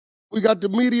We got the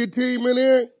media team in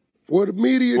here. We're the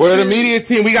media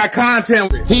team. We got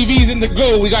content. TV's in the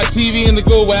go. We got TV in the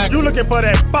go, Wack. You looking for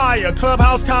that fire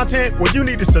Clubhouse content? Well, you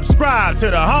need to subscribe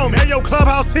to the home. Hey, yo,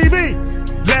 Clubhouse TV.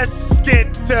 Let's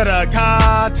get to the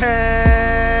content.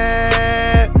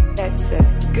 That's a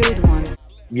good one.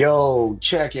 Yo,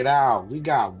 check it out. We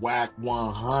got Wack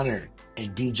 100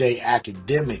 and DJ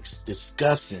Akademiks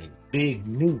discussing Big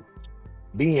New,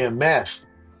 BMF,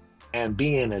 and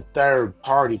being a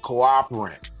third-party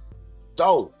cooperant.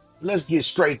 So, let's get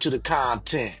straight to the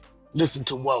content. Listen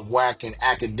to what Wack and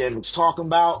Akademiks talking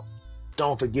about.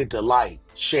 Don't forget to like,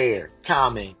 share,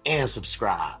 comment, and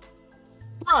subscribe.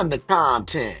 Run the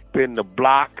content. In the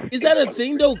block. Is that a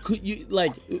thing though? Could you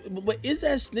like? But is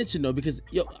that snitching though? Because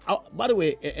by the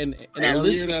way, and I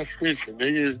listen. Yeah, that's snitching.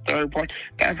 Niggas is third party.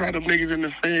 That's how them niggas in the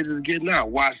feds is getting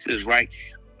out. Watch this, right?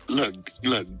 Look.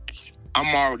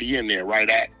 I'm already in there, right?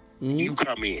 You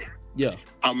come in. Yeah.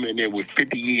 I'm in there with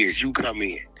 50 years. You come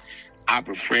in. I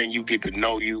befriend you, get to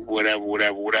know you, whatever.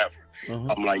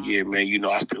 Uh-huh. I'm like, yeah, man, you know,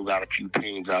 I still got a few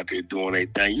teams out there doing their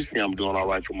thing. You see I'm doing all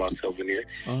right for myself in there.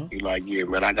 Uh-huh. You're like, yeah,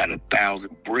 man, I got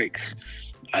 1,000 bricks.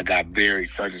 I got very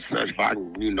such and such. If I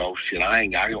can, you know, shit, I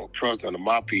don't trust none of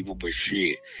my people, but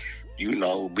shit, you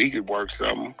know, we could work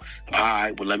something. All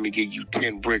right, well, let me give you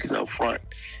 10 bricks up front.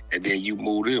 And then you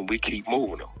move in, we keep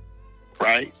moving them.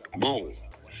 Right? Boom.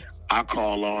 I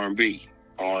call R&B.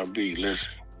 R&B, listen.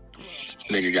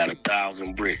 Nigga got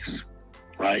 1,000 bricks.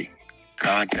 Right?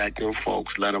 Contact them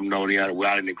folks, let them know I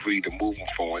didn't agree to move them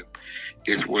for him.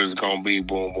 This is what it's going to be,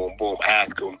 boom, boom, boom.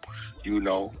 Ask them, you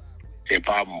know, if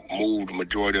I moved the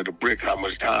majority of the bricks, how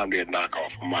much time they'd knock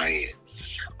off on my end.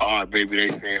 All right, baby, they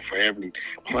saying for every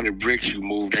 100 bricks you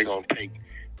move, they going to take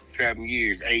 7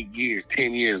 years, 8 years,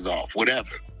 10 years off,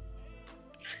 whatever.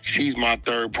 She's my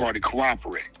third-party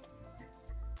cooperator.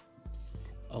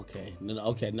 Okay,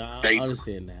 I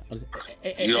understand that.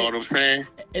 You know what I'm saying?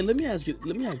 And let me ask you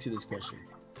this question,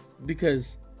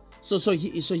 because so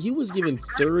he was given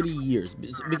 30 years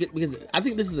because I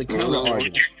think this is a counter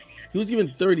argument. He was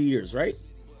given 30 years, right?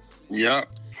 Yeah.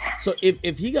 So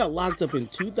if he got locked up in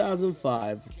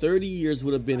 2005, 30 years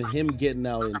would have been him getting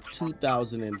out in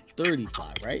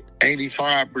 2035, right?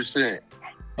 85%.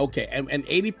 Okay, and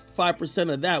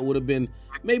 85% of that would have been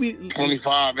maybe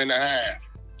 25 and a half.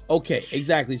 Okay,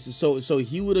 exactly. So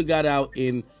he would have got out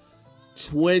in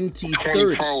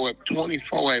 2030.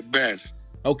 24 at best.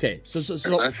 Okay, so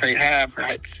let's say half,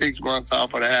 6 months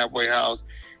off of the halfway house,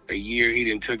 a year he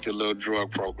didn't took the little drug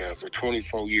program. So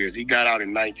 24 years. He got out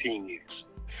in 19 years.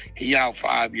 He out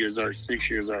 5 years early, 6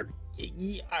 years early.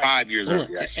 5 years early.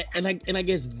 And I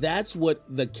guess that's what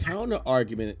the counter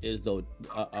argument is, though.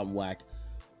 Wack.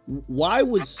 Why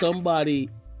would somebody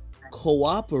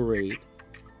cooperate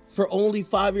for only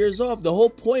 5 years off? The whole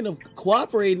point of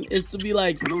cooperating is to be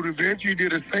like... Bleu Davinci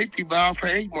did a safety valve for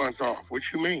 8 months off. What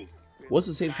you mean? What's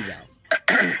a safety valve?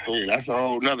 Yeah, that's a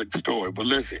whole nother story. But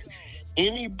listen,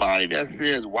 anybody that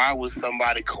says, why would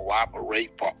somebody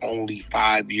cooperate for only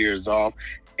 5 years off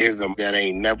is them that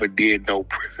ain't never did no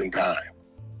prison time.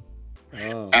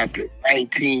 Oh. After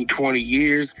 19, 20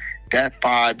 years, that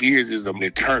 5 years is an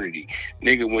eternity.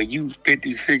 Nigga, when you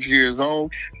 56 years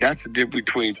old, that's the difference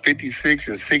between 56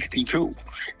 and 62.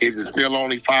 Is it still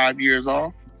only 5 years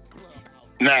off?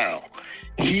 Now,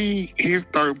 his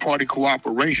third-party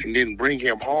cooperation didn't bring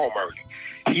him home early.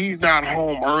 He's not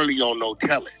home early on no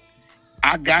telling.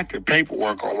 I got the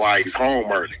paperwork on why he's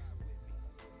home early.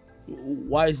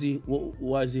 Why is he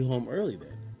home early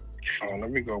then? Oh,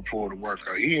 let me go pull the work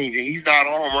out. He's not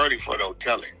home early for no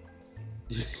telling.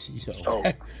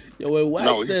 When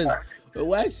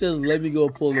Wack says, let me go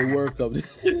pull the work up.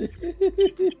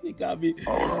 He got me.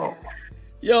 Oh.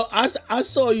 Yo, I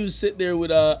saw you sit there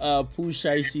with Pooh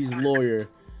Shiesty's lawyer,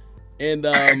 and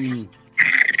that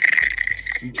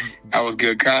was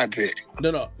good content.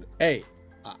 No. Hey,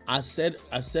 I said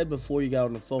before you got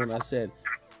on the phone, I said,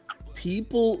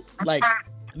 people like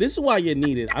this is why you're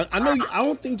needed. I know I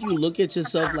don't think you look at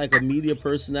yourself like a media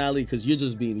personality because you're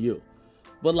just being you,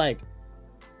 but like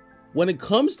when it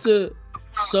comes to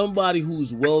somebody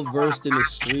who's well versed in the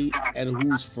street and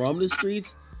who's from the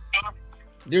streets,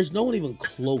 there's no one even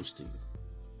close to you.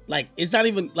 Like it's not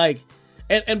even like.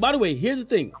 And by the way, here's the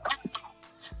thing.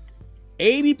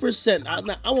 80%.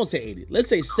 I won't say 80. Let's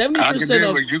say 70%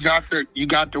 of you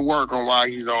got to work on why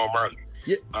he's home early.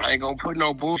 Yeah. I ain't gonna put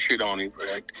no bullshit on him,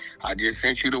 but I just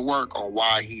sent you to work on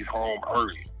why he's home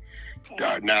early.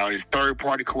 Now, his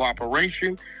third-party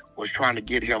cooperation was trying to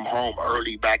get him home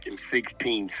early back in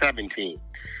 16, 17.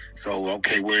 So,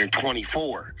 okay, we're in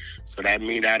 24. So that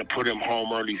means I'd have put him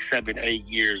home early 7, 8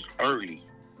 years early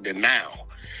than now.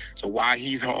 So while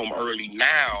he's home early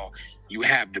now, you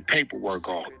have the paperwork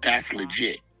on. That's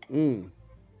legit. You're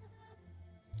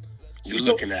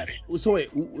looking at it. So wait,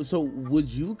 so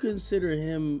would you consider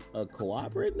him a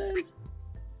cooperant then?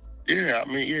 Yeah,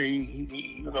 I mean, yeah,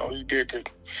 he you know, he did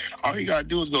all you gotta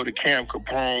do is go to Cam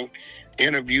Capone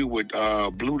interview with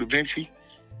Bleu Davinci,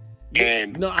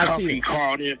 and Cuffy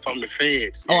called in from the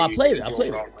feds. Oh, I played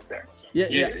it.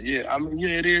 Yeah. I mean,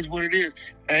 yeah, it is what it is.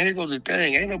 And here goes the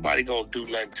thing: ain't nobody gonna do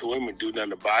nothing to him and do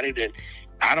nothing about it. And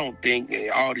I don't think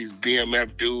all these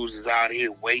BMF dudes is out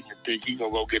here waiting to think he's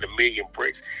gonna go get 1 million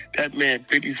bricks. That man,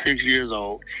 56 years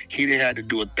old, he didn't have to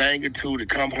do a thing or two to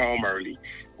come home early,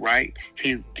 right?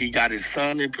 He got his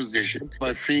son in position.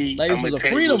 But see, I'm gonna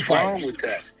tell you what's wrong with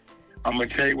that. I'm gonna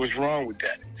tell you what's wrong with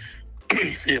that.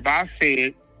 See, if I say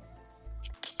it,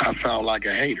 I sound like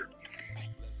a hater.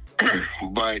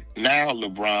 But now,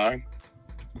 LeBron,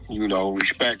 you know,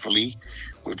 respectfully,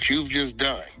 what you've just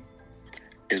done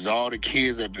is all the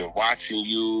kids have been watching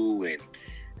you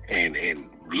and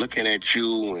looking at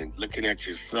you and looking at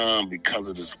your son because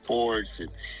of the sports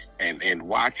and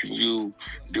watching you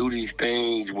do these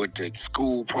things with the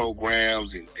school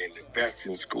programs and invest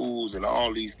in schools and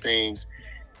all these things.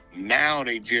 Now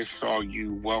they just saw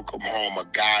you welcome home a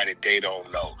guy that they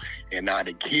don't know. And now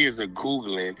the kids are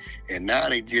Googling, and now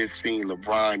they just seen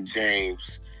LeBron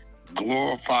James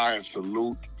glorify and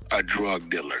salute a drug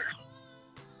dealer.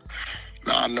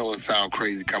 Now, I know it sounds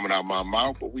crazy coming out of my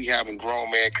mouth, but we having grown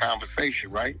man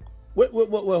conversation, right? Wait,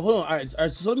 hold on. All right,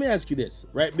 so let me ask you this,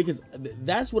 right? Because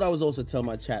that's what I was also telling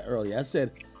my chat earlier. I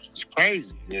said, it's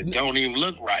crazy. It don't even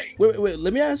look right. Wait.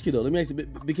 Let me ask you, though.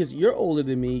 Because you're older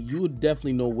than me. You would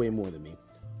definitely know way more than me.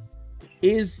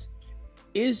 Is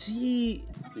he...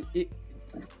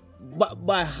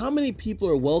 By how many people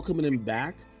are welcoming him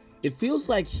back, it feels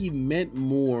like he meant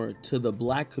more to the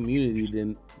black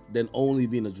community than only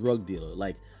being a drug dealer.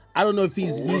 Like, I don't know if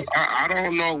he's I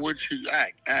don't know what you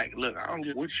act. Look, I don't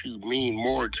get what you mean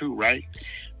more to, right?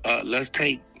 Let's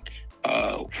take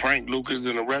Frank Lucas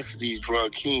and the rest of these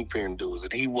drug kingpin dudes,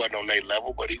 and he wasn't on their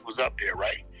level, but he was up there,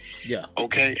 right? Yeah.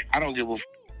 Okay, I don't give a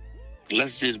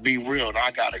let's just be real, and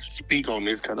I gotta speak on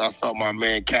this because I saw my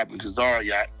man Captain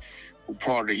Tazariot, who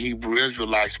part of the Hebrew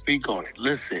Israelites, speak on it.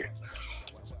 Listen,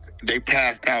 they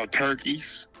passed out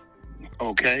turkeys,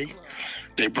 okay?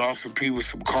 They brought some people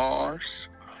some cars.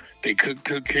 They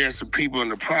took care of some people in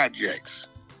the projects.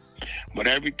 But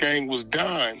everything was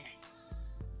done,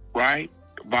 right?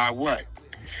 By what?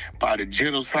 By the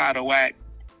genocidal act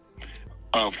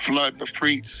of flooding the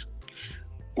streets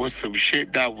with some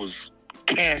shit that was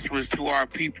cancerous to our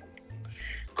people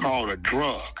called a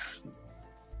drug,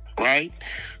 right?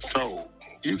 So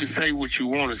you can say what you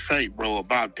want to say, bro,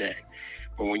 about that.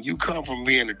 But when you come from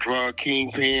being a drug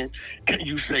kingpin and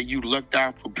you say you looked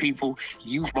out for people,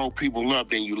 you smoke people up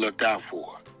than you looked out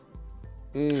for.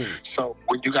 So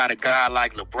when you got a guy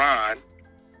like LeBron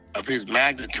of his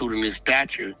magnitude and his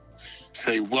stature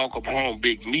say, welcome home,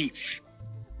 Big Meech,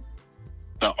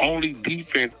 the only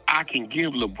defense I can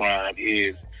give LeBron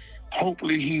is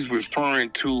hopefully he's referring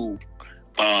to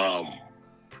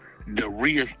the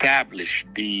reestablish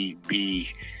the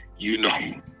you know,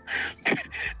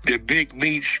 the Big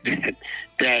Meech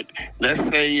that let's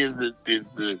say is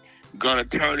gonna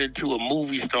turn into a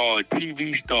movie star, a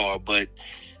TV star, but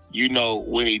you know,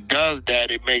 when he does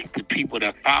that, it makes the people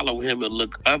that follow him and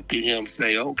look up to him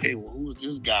say, okay, well, who's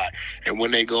this guy? And when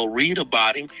they go read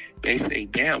about him, they say,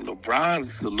 damn,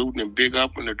 LeBron's saluting and big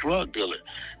up in a drug dealer.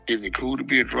 Is it cool to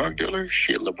be a drug dealer?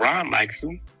 Shit, LeBron likes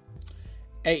him.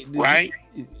 Hey, right?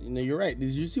 No, you're right.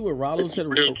 Did you see what Rollo said?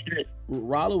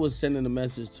 Rollo was sending a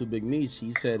message to Big Meech.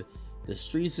 He said, the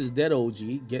streets is dead,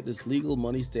 OG. Get this legal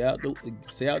money. Stay out D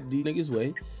niggas'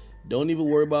 way. Don't even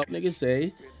worry about niggas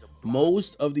say.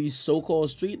 Most of these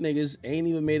so-called street niggas ain't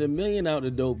even made $1 million out of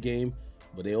the dope game,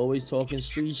 but they always talking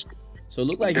street. So it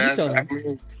look like he's telling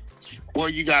him. Well,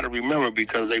 you got to remember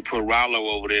because they put Rollo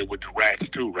over there with the rats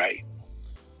too, right?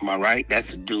 Am I right?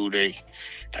 That's the dude they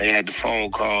had the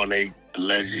phone call and they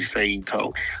allegedly say he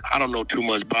told. I don't know too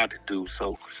much about the dude,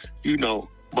 so you know,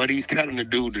 but he's telling the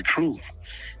dude the truth.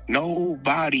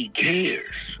 Nobody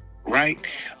cares. Right?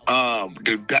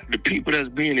 The people that's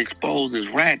being exposed as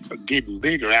rats are getting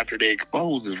bigger after they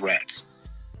expose as rats.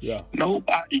 Yeah.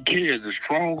 Nobody cares. The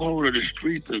stronghold of the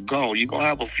streets are gone. You're going to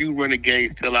have a few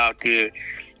renegades still out there,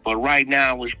 but right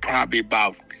now it's probably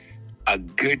about a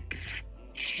good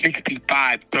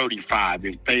 65-35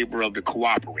 in favor of the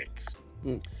cooperants.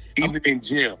 Even in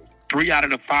jail. 3 out of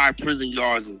the 5 prison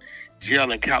yards in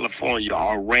jail in California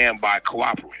are ran by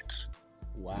cooperants.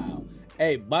 Wow.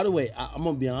 Hey, by the way, I'm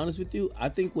gonna be honest with you. I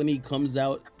think when he comes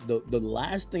out, the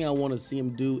last thing I want to see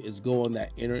him do is go on that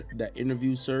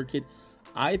interview circuit.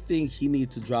 I think he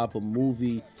needs to drop a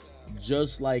movie,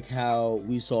 just like how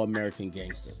we saw American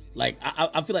Gangster. Like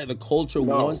I feel like the culture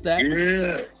wants that.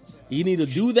 Yeah. You need to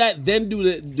do that, then do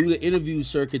the interview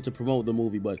circuit to promote the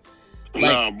movie. But like,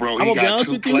 no, bro, he got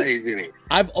 2 plays in it.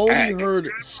 I've only heard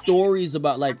stories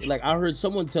about like I heard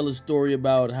someone tell a story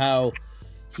about how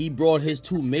he brought his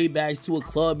 2 Maybachs to a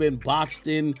club and boxed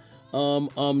in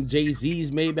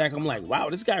Jay-Z's Maybach. I'm like, wow,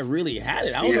 this guy really had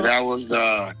it. I don't know.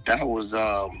 that was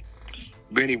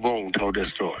Benny Boone told that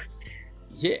story.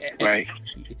 Yeah. Right.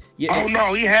 Yeah. Oh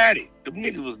no, he had it. The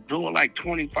nigga was doing like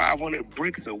 2,500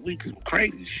 bricks a week, some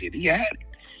crazy shit. He had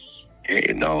it.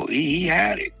 You know, he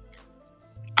had it.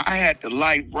 I had the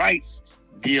life rights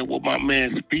deal with my man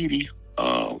Speedy.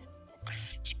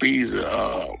 Speedy's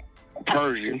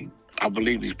Persian. I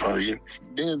believe he's Persian.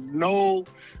 There's no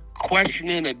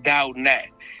questioning or doubting that.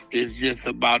 It's just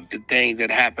about the things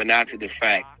that happen after the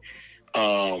fact.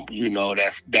 You know,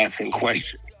 that's in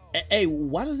question. Hey,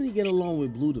 why doesn't he get along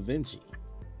with Bleu Davinci?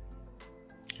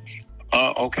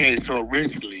 Okay, so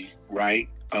originally, right,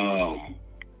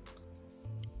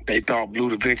 they thought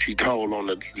Bleu Davinci told on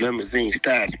the limousine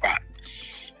stash spot,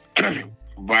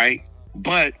 right?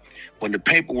 But when the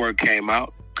paperwork came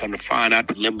out, come to find out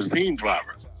the limousine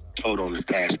driver told on the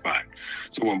stash spot.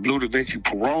 So when Bleu Davinci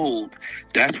paroled,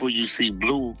 that's where you see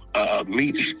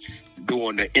Meech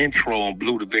doing the intro on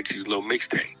Bleu Davinci's little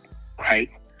mixtape, right?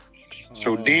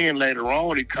 So then later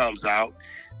on it comes out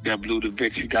that Bleu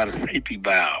Davinci got a safety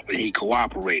valve and he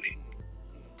cooperated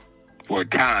for a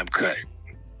time cut,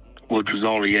 which was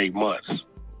only 8 months.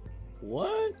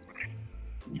 What?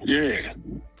 Yeah.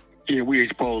 Yeah, we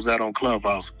exposed that on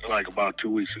Clubhouse like about 2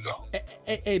 weeks ago.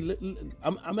 Hey,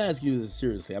 I'm asking you this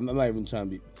seriously. I'm not even trying to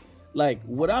be... Like,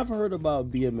 what I've heard about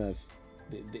BMF,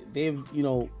 they've, you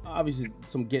know, obviously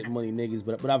some getting money niggas,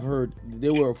 but I've heard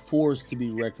they were forced to be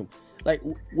reckoned. Like,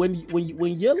 when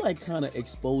you're, like, kind of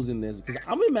exposing this, because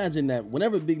I'm imagining that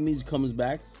whenever Big Meech comes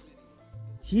back,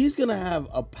 he's going to have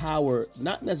a power,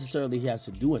 not necessarily he has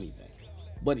to do anything,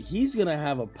 but he's going to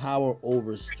have a power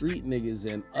over street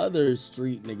niggas and other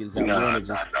street niggas that want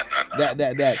to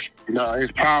just... No,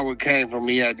 his power came from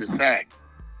he had the sack.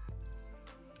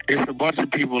 It's a bunch of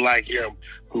people like him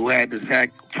who had the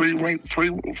sack.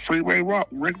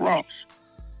 Rick Ross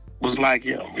was like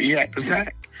him. He had the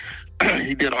sack.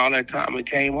 He did all that time and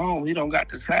came home. He don't got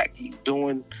the sack. He's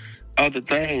doing other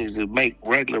things to make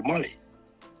regular money.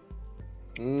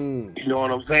 You know what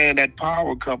I'm saying? That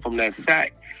power come from that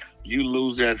sack. You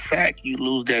lose that sack, you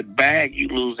lose that bag, you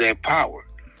lose that power.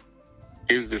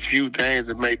 Is the few things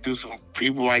that may do some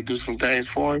people might do some things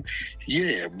for him?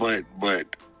 Yeah, but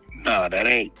no, that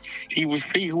ain't. He was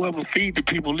whoever feed the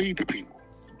people lead the people.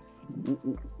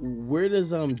 Where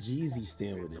does Jeezy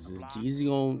stand with this? Is Jeezy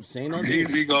gonna say nothing?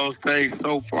 Jeezy gonna stay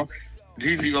so far.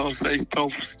 Jeezy gonna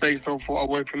stay so far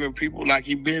away from them people like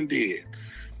he been did.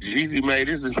 Jeezy made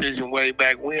his decision way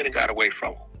back when and got away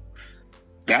from him.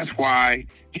 That's why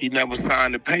he never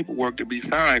signed the paperwork to be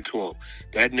signed to him.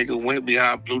 That nigga went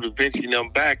behind Bleu Davinci and them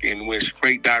back and went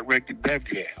straight direct to Def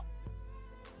Jam.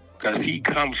 Because he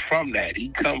comes from that. He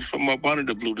comes from up under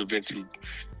the Bleu Davinci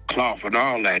cloth and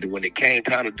all that. And when it came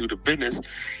time to do the business,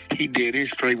 he did it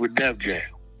straight with Def Jam.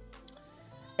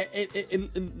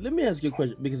 And let me ask you a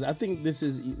question, because I think this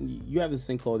is, you have this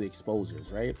thing called the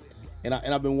exposures, right? And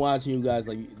I've been watching you guys,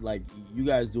 like you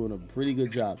guys doing a pretty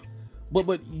good job.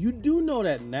 But you do know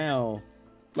that now,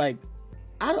 like,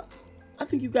 I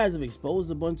think you guys have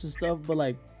exposed a bunch of stuff, but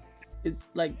like, it's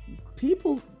like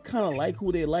people kind of like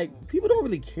who they like. People don't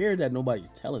really care that nobody's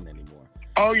telling anymore.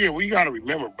 Oh yeah, we got to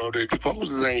remember, bro, the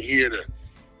exposures ain't here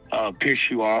to piss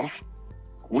you off.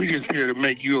 We just here to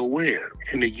make you aware.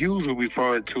 And the yous we're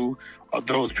referring to are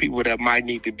those people that might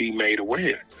need to be made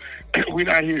aware. We're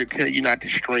not here to tell you not to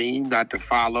stream, not to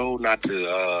follow, not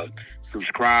to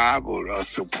subscribe or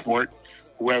support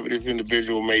whoever this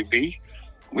individual may be.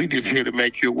 We just here to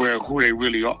make you aware of who they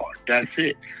really are. That's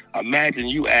it. Imagine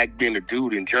you being a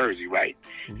dude in Jersey, right?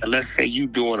 And let's say you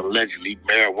doing allegedly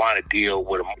marijuana deal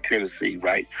with him in Tennessee,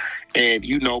 right? And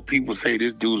you know people say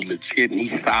this dude's legit and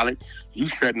he's solid. You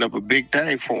setting up a big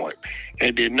thing for him.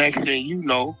 And then next thing you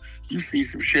know, you see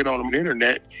some shit on the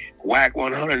internet. Wack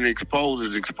 100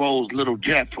 exposed Little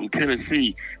Jeff from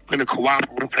Tennessee, been a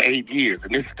cooperative for 8 years.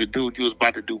 And this is the dude you was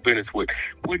about to do business with.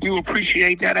 Wouldn't you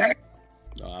appreciate that act?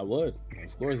 I would.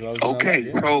 Of course. Okay,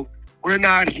 so we're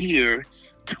not here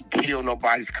to kill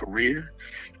nobody's career,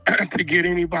 to get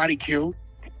anybody killed.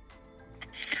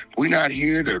 We're not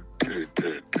here to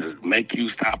make you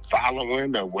stop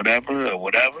following or whatever.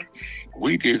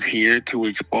 We just here to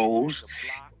expose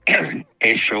and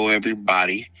show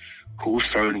everybody who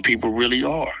certain people really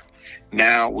are.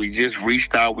 Now, we just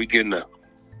reached out. We're getting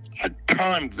a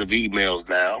tons of emails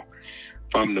now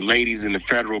from the ladies in the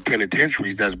federal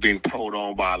penitentiaries that's been told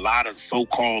on by a lot of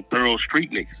so-called thorough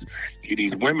street niggas. See,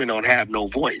 these women don't have no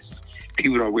voice.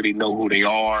 People don't really know who they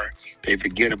are. They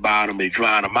forget about them. They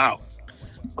drown them out.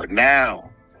 But now,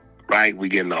 right, we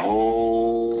getting a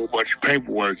whole bunch of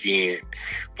paperwork in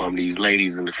from these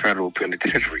ladies in the federal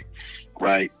penitentiary,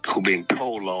 right, who been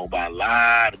told on by a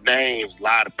lot of names, a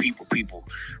lot of people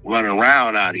running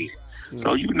around out here.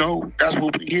 So, you know, that's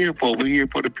what we're here for. We're here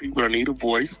for the people that need a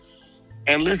voice.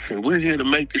 And listen, we're here to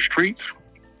make the streets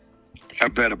a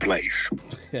better place.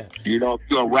 Yeah. You know, if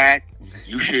you're a rat,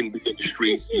 you shouldn't be in the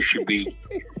streets. You should be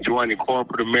joining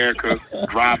corporate America,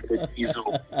 driving a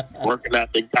diesel, working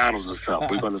at McDonald's or something.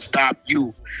 We're going to stop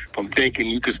you from thinking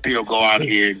you can still go out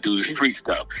here and do the street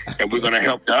stuff. And we're going to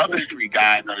help the other street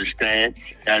guys understand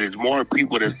that there's more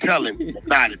people that's telling them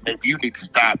not that maybe you need to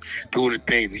stop doing the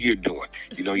things that you're doing.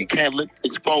 You know, you can't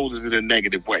expose it in a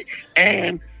negative way.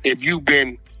 And if you've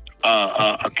been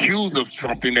accused of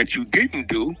something that you didn't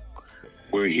do,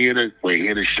 we're here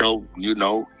to show, you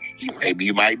know, maybe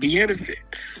you might be innocent.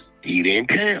 He didn't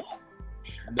tell.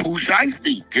 Pooh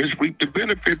Shiesty just reaped the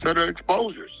benefits of the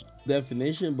exposures.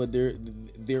 Definition, but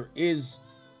there is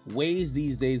ways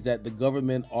these days that the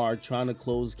government are trying to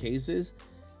close cases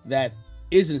that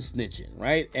isn't snitching,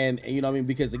 right? And you know what I mean?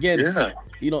 Because again,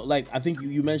 you know, like I think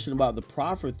you mentioned about the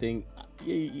proffer thing.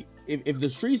 If the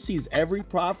street sees every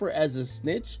proffer as a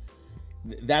snitch,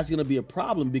 that's going to be a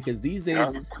problem, because these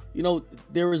days, you know,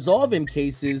 they're resolving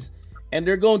cases and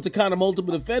they're going to kind of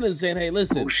multiple defendants saying, hey,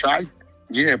 listen.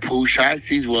 Pooh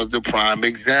Shiesty was the prime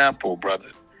example, brother.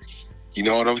 You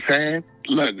know what I'm saying?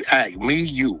 Look, hey, me and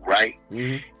you, right?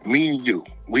 Mm-hmm. Me and you,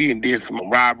 we did some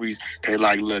robberies. They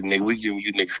like, look, nigga, we giving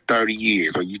you niggas 30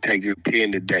 years, or you take this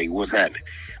 10 today. What's happening?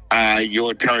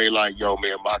 Your attorney like, yo,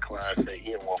 man, my client said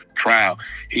he don't want trial.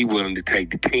 He willing to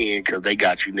take the 10 because they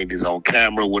got you niggas on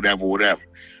camera, whatever.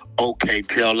 Okay,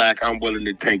 tell Lack I'm willing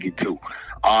to take it too.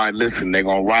 All right, listen, they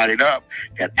gonna write it up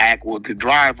and act with the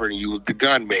driver and you was the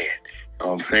gunman. You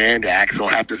know what I'm saying? The act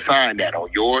don't have to sign that. On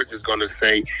yours, it's gonna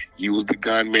say you was the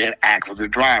gunman, act with the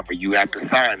driver. You have to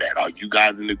sign that. Are you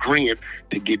guys in agreement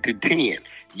to get the 10?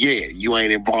 Yeah, you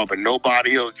ain't involving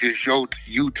nobody else, just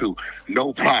you two.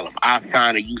 No problem. I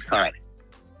sign it, you sign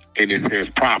it. And it says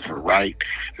proffer, right?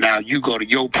 Now you go to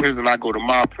your prison, I go to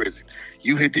my prison.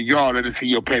 You hit the yard, let us see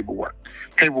your paperwork.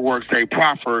 Paperwork say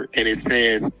proffer, and it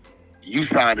says you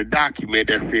signed a document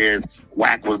that says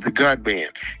Wack was the gunman.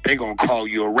 They gonna call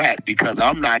you a rat because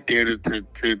I'm not there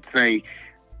to say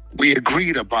we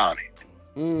agreed about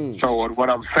it. So what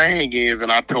I'm saying is,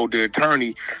 and I told the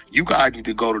attorney, you guys need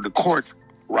to go to the courts,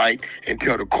 right, and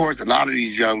tell the courts a lot of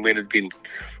these young men is getting,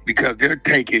 because they're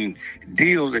taking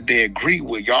deals that they agree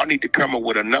with. Y'all need to come up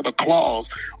with another clause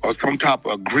or some type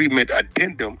of agreement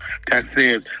addendum that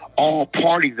says all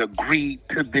parties agreed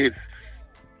to this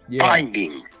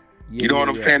binding. You know what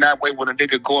I'm saying? That way when a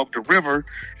nigga go up the river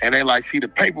and they like see the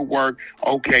paperwork,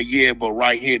 okay, yeah, but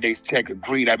right here they check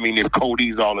agreed. I mean, this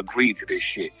Cody's all agreed to this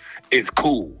shit. It's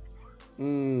cool.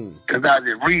 Because as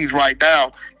it reads right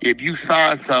now, if you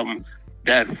sign something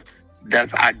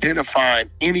that's identifying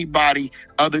anybody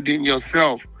other than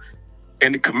yourself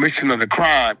in the commission of the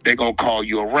crime, they're going to call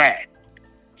you a rat.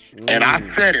 And I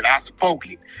said it. I spoke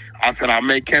it. I said I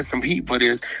may catch some heat for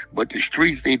this, but the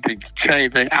streets need to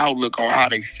change their outlook on how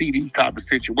they see these type of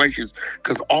situations,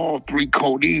 because all three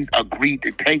Codees agreed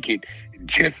to take it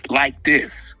just like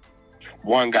this.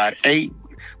 One got 8,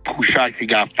 Pooh Shiesty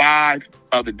got 5,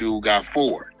 other dude got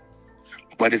 4.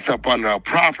 But it's up under a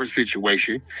proffer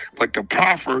situation. But the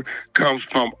proffer comes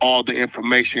from all the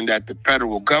information that the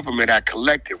federal government had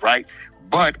collected, right?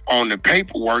 But on the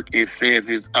paperwork, it says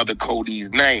his other Cody's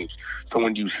names. So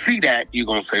when you see that, you're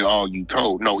going to say, oh, you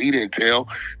told. No, he didn't tell.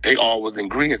 They all was in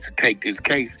agreement to take this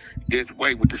case this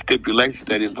way with the stipulation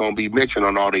that it's going to be mentioned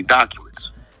on all their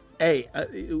documents. Hey,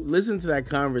 listen to that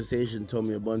conversation. Told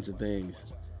me a bunch of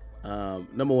things.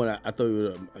 Number one, I thought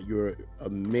you were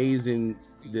amazing.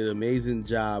 You did an amazing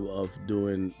job of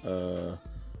doing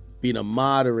being a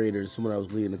moderator. Someone I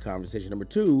was leading the conversation. Number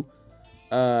two,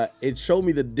 it showed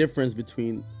me the difference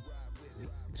between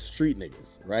street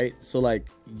niggas, right? So like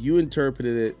you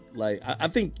interpreted it like I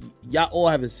think y'all all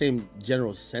have the same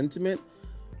general sentiment,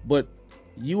 but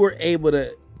you were able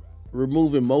to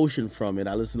remove emotion from it.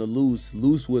 I listened to Loose.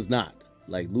 Loose was not.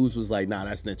 Like Loose was like, nah,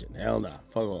 that's snitching. Hell nah.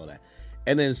 Fuck all that.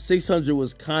 And then 600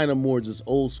 was kind of more just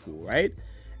old school, right?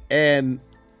 And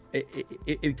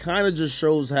it kind of just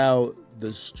shows how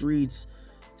the streets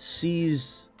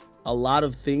sees a lot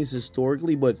of things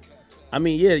historically, but I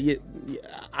mean, yeah,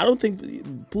 I don't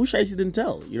think Pooh Shiesty didn't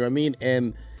tell. You know what I mean?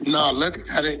 And no, look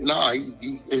at it. No,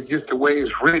 it's just the way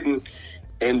it's written,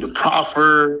 and the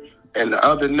proffer and the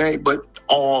other name. But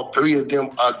all three of them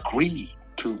agreed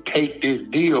to take this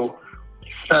deal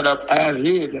set up as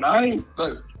is. And I ain't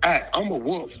look. I'm a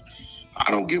wolf.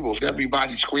 I don't give a f.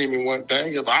 Everybody screaming one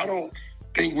thing. If I don't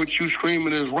think what you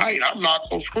screaming is right, I'm not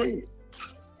gonna scream.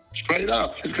 Straight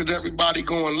up. Just because everybody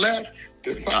going left,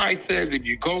 the sign says if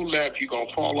you go left, you're gonna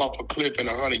fall off a cliff in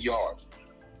 100 yards.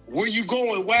 Where you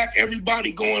going, Wack?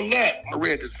 Everybody going left. I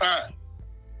read the sign.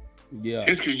 Yeah.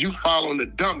 It's because you following the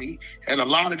dummy, and a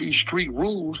lot of these street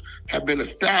rules have been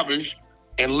established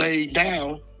and laid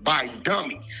down by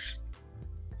dummies.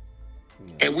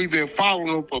 And we've been following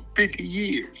them for 50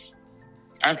 years.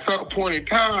 At some point in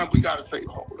time, we got to say,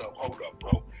 hold up,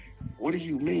 bro. What do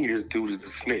you mean this dude is a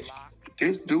snitch?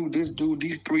 This dude,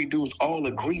 these three dudes all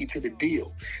agreed to the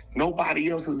deal. Nobody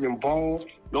else was involved.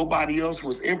 Nobody else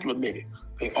was implemented.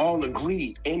 They all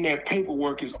agreed. In their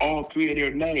paperwork is all three of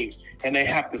their names, and they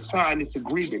have to sign this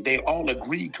agreement. They all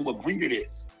agreed to agree to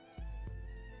this.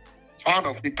 So I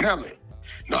don't have to tell it.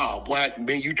 No, Wack,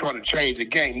 man, you trying to change the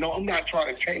game. No, I'm not trying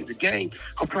to change the game.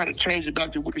 I'm trying to change it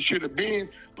back to what it should have been.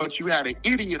 But you had an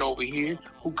idiot over here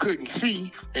who couldn't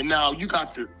see, and now you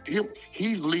got him.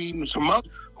 He's leading some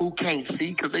others who can't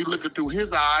see because they looking through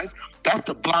his eyes. That's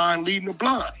the blind leading the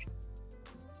blind.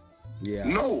 Yeah.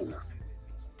 No.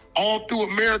 All through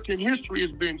American history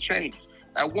has been changed.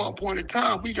 At one point in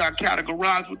time, we got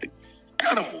categorized with the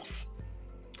animals.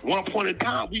 One point in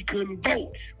time, we couldn't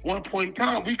vote. One point in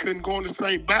time, we couldn't go in the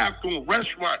same bathroom,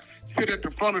 restaurant, sit at the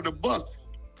front of the bus.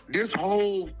 This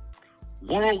whole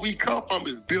world we come from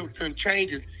is built and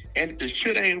changes, and the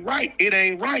shit ain't right. It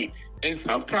ain't right. And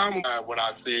sometimes what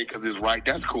I said, because it's right,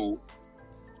 that's cool.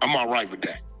 I'm all right with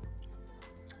that.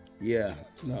 Yeah.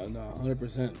 No,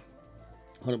 100%.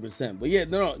 100%. But yeah,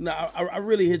 no, I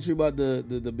really hit you about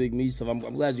the big Meech stuff. I'm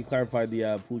glad you clarified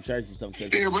the Pooh Shiesty stuff.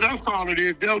 Yeah, but that's all it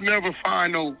is. They'll never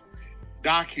find no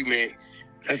document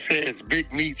that says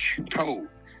Big Meech told.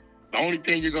 The only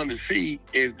thing you're going to see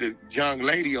is the young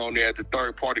lady on there, the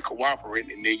third party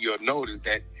cooperating, and then you'll notice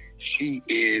that she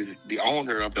is the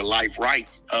owner of the life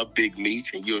rights of Big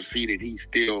Meech, and you'll see that he's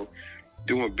still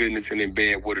doing business and in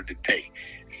bed with her today.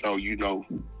 So, you know,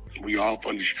 we off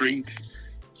on the streets.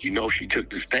 You know, she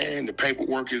took the stand. The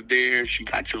paperwork is there. She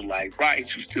got your life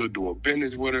rights. You're still doing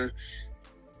business with her.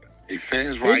 It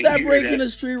says right here. Is that breaking the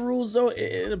street rules, though?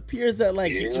 It appears that,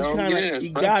 like, he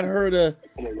got her to,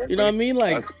 you know what I mean?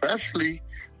 Like, especially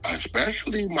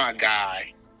my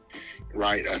guy,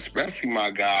 right? Especially my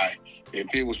guy,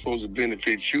 if it was supposed to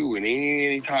benefit you in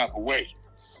any type of way.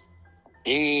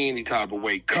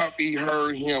 Cuffy,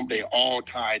 her, him, they all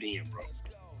tied in, bro.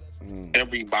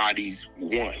 Everybody's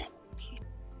one.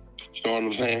 You know what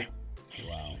I'm saying?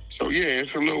 Wow. So, yeah,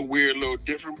 it's a little weird, a little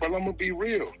different, but I'm going to be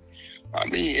real. I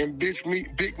mean, in Big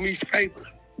Meech's favor,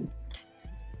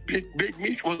 Big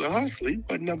Meech was a hustler. He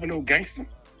was never no gangster.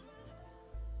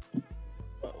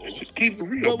 Just keep it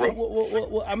real, bro.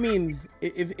 Well, I mean,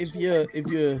 if you're...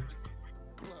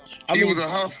 He was a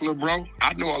hustler, bro.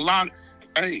 I know a lot.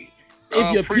 Hey,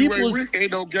 Freeway Rick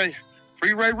ain't no gangster.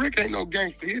 Freeway Rick ain't no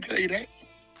gangster. He'll tell you that.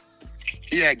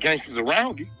 He had gangsters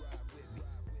around him.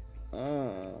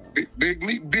 Big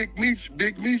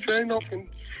Meech ain't nothing.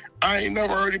 I ain't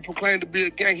never heard him proclaim to be a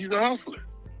gang. He's a hustler.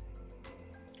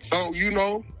 So, you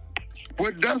know,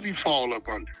 what does he fall up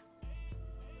under?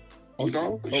 You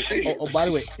know? By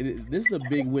the way, this is a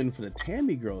big win for the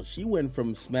Tammy girl. She went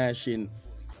from smashing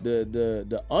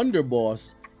the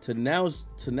underboss to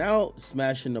now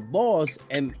smashing the boss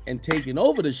and taking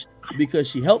over because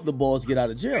she helped the boss get out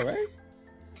of jail, right?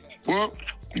 Well,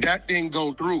 that didn't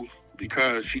go through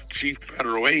because she's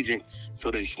federal agent, so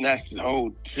they snatched the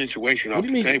whole situation off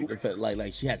the table.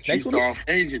 Like she had sex with him?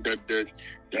 Agent, the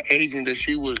agent that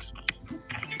she was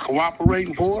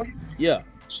cooperating for. Yeah.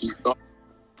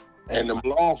 And the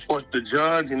law enforcement, the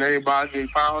judge and everybody, they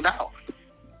found out.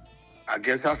 I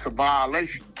guess that's a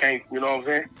violation. You can't, you know what I'm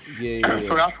saying? Yeah.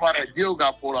 So that's why that deal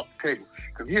got pulled off the table.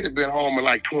 Because he'd have been home in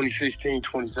like 2016,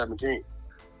 2017.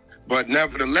 But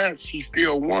nevertheless, she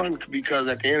still won because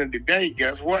at the end of the day,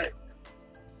 guess what?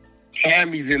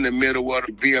 Tammy's in the middle of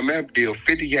the BMF deal.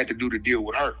 50 had to do the deal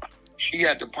with her. She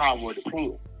had the power of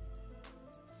the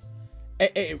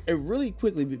pen. And really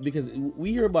quickly, because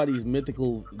we hear about these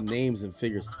mythical names and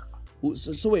figures.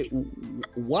 So wait,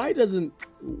 why doesn't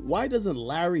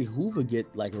Larry Hoover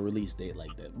get like a release date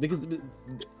like that? Because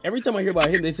every time I hear about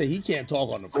him, they say he can't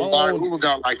talk on the phone. Larry Hoover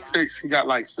got like 6. He got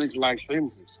like 6 life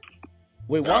sentences.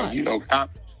 Wait, why? You know,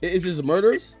 is this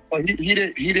murders? Well, he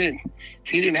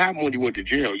didn't have them when he went to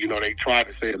jail. You know, they tried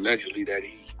to say allegedly that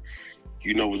he,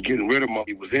 you know, was getting rid of him.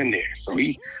 He was in there. So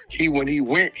he when he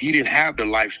went, he didn't have the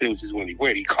life sentences when he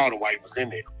went. He caught him while he was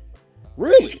in there.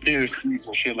 Really? Conspiracies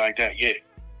and shit like that. Yeah.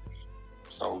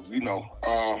 So you know,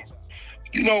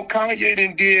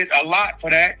 Kanye did a lot for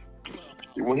that.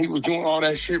 When he was doing all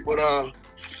that shit with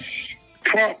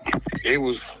Trump, they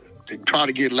tried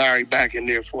to get Larry back in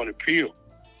there for an appeal.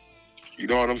 You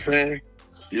know what I'm saying?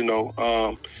 You know,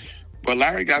 but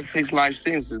Larry got 6 life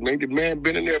sentences. Man, the man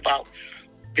been in there about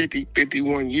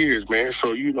 51 years, man.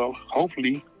 So, you know,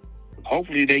 hopefully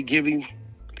they give him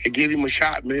a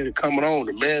shot, man, to coming on.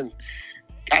 The man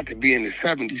got to be in his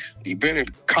 70s. He been in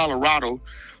Colorado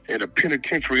in a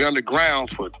penitentiary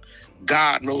underground for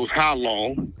God knows how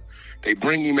long. They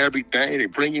bring him everything. They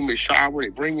bring him his shower. They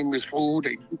bring him his food.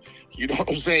 You know what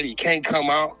I'm saying? He can't come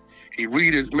out. He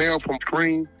read his mail from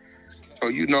screen. So,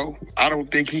 you know, I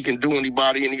don't think he can do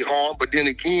anybody any harm. But then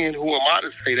again, who am I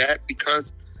to say that?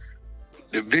 Because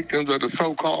the victims of the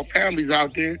so-called families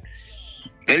out there,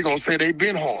 they going to say they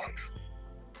been harmed.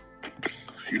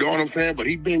 You know what I'm saying? But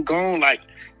he been gone like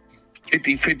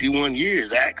 51 years.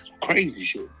 That's crazy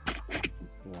shit.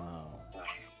 Wow.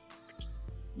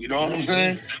 You know what I'm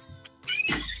saying?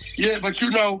 Yeah, but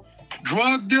you know,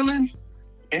 drug dealing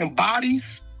and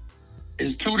bodies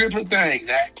is 2 different things,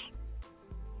 Zach.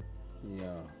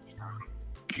 Yeah.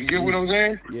 You get what I'm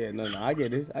saying? Yeah, no, I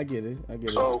get it.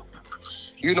 So,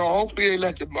 you know, hopefully they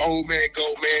let the old man go,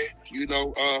 man. You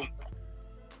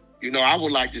know, I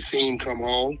would like to see him come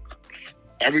home.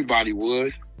 Everybody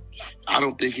would. I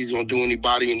don't think he's gonna do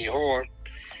anybody any harm.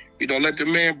 You know, let the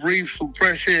man breathe some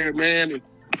fresh air, man. And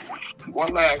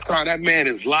one last time, that man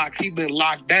is locked. He been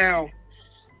locked down.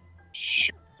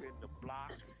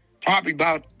 Probably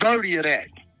about 30 of that.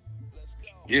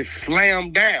 Just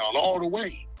slammed down all the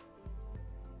way.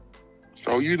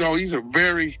 So, you know, he's a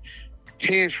very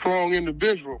headstrong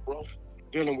individual, bro,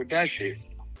 dealing with that shit.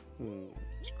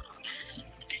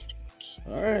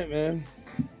 All right, man.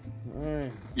 All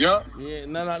right. Yep. Yeah.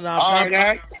 No. All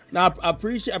right. I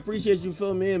appreciate you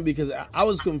filling me in because I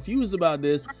was confused about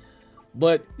this.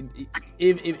 But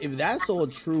if that's all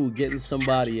true, getting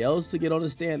somebody else to get on the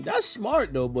stand, that's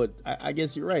smart though. But I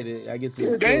guess you're right. I guess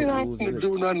they not gonna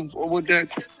do nothing with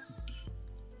that.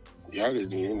 Y'all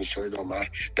didn't in the shirt on my.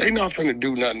 They not finna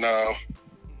do nothing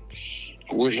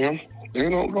with him.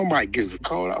 Nobody gives a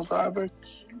cold outside, man.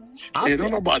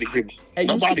 Don't nobody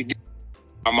get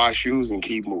on my shoes and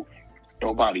keep moving.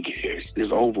 Nobody cares.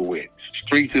 It's over with.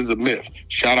 Streets is a myth.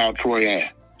 Shout out Troy Ave.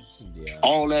 Yeah.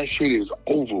 All that shit is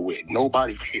over with.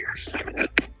 Nobody cares.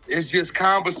 It's just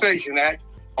conversation, Act.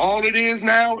 All it is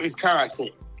now is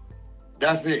content.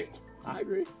 That's it. I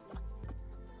agree.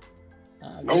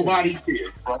 Nobody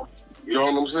cares, bro. You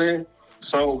know what I'm saying?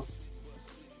 So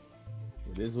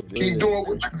keep doing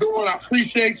what you're doing. I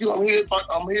appreciate you. I'm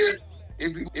here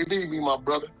if you need me, my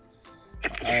brother. All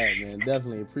right, man.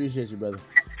 Definitely appreciate you, brother.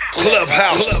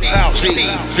 Clubhouse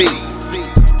TV.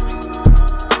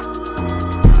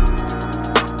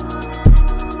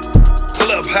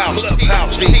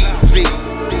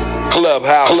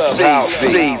 Clubhouse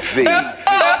TV.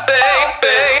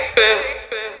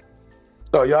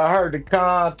 So y'all heard the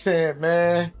content,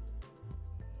 man.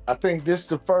 I think this is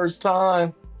the first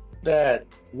time that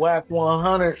Wack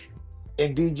 100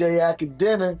 and DJ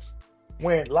Akademiks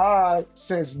went live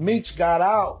since Meech got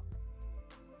out,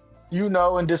 you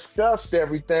know, and discussed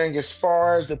everything as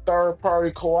far as the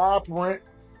third-party cooperant,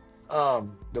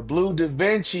 the Bleu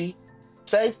Davinci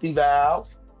safety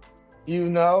valve, you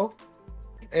know,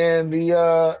 and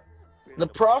the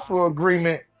proffer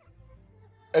agreements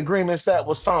that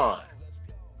was signed.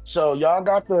 So y'all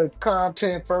got the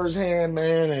content firsthand,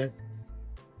 man, and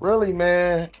really,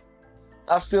 man,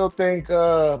 I still think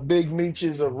Big Meech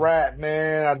is a rat,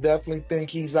 man. I definitely think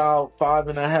he's out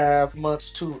 5.5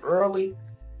 months too early.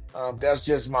 That's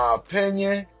just my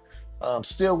opinion.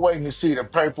 Still waiting to see the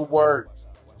paperwork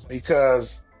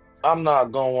because I'm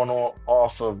not going on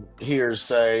off of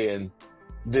hearsay and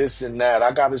this and that.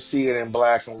 I got to see it in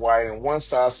black and white. And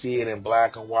once I see it in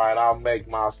black and white, I'll make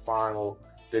my final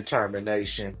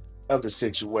determination of the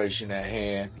situation at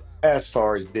hand. As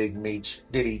far as Big Meech,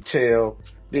 did he do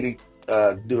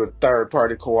a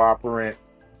third-party cooperant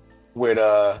with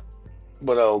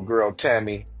old girl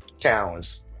Tammy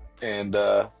Cowens? And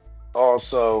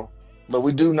also, But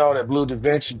we do know that Bleu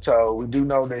Davinci told, we do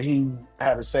know that he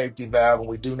had a safety valve, and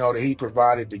we do know that he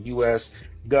provided the U.S.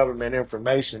 government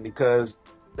information because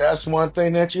that's one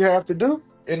thing that you have to do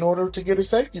in order to get a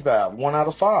safety valve, 1 out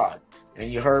of 5.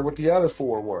 And you heard what the other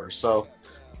 4 were. So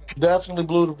definitely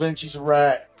Bleu Davinci's a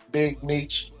rat, Big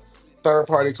Meech, third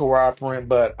party cooperant,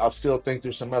 but I still think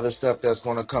there's some other stuff that's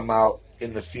going to come out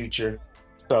in the future.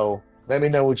 So let me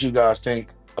know what you guys think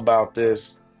about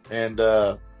this. And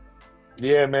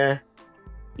yeah, man.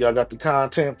 Y'all got the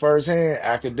content firsthand,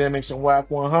 Akademiks and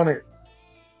Wack 100.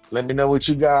 Let me know what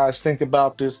you guys think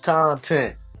about this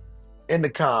content in the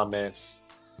comments.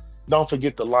 Don't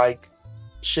forget to like,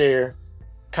 share,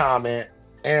 comment,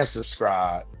 and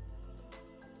subscribe.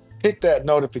 Hit that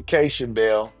notification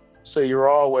bell so you're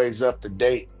always up to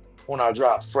date when I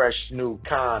drop fresh new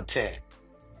content.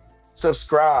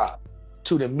 Subscribe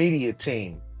to the media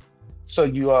team so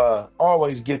you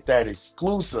always get that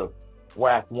exclusive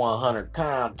Wack 100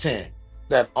 content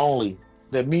that only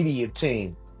the media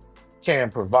team can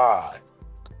provide.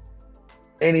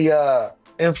 Any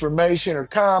information or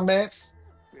comments,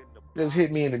 just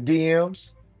hit me in the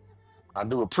DMs. I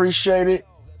do appreciate it.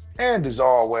 And as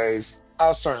always,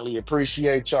 I certainly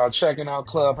appreciate y'all checking out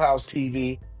Clubhouse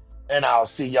TV. And I'll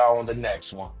see y'all on the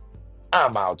next one.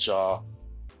 I'm out, y'all.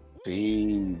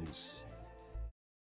 Peace.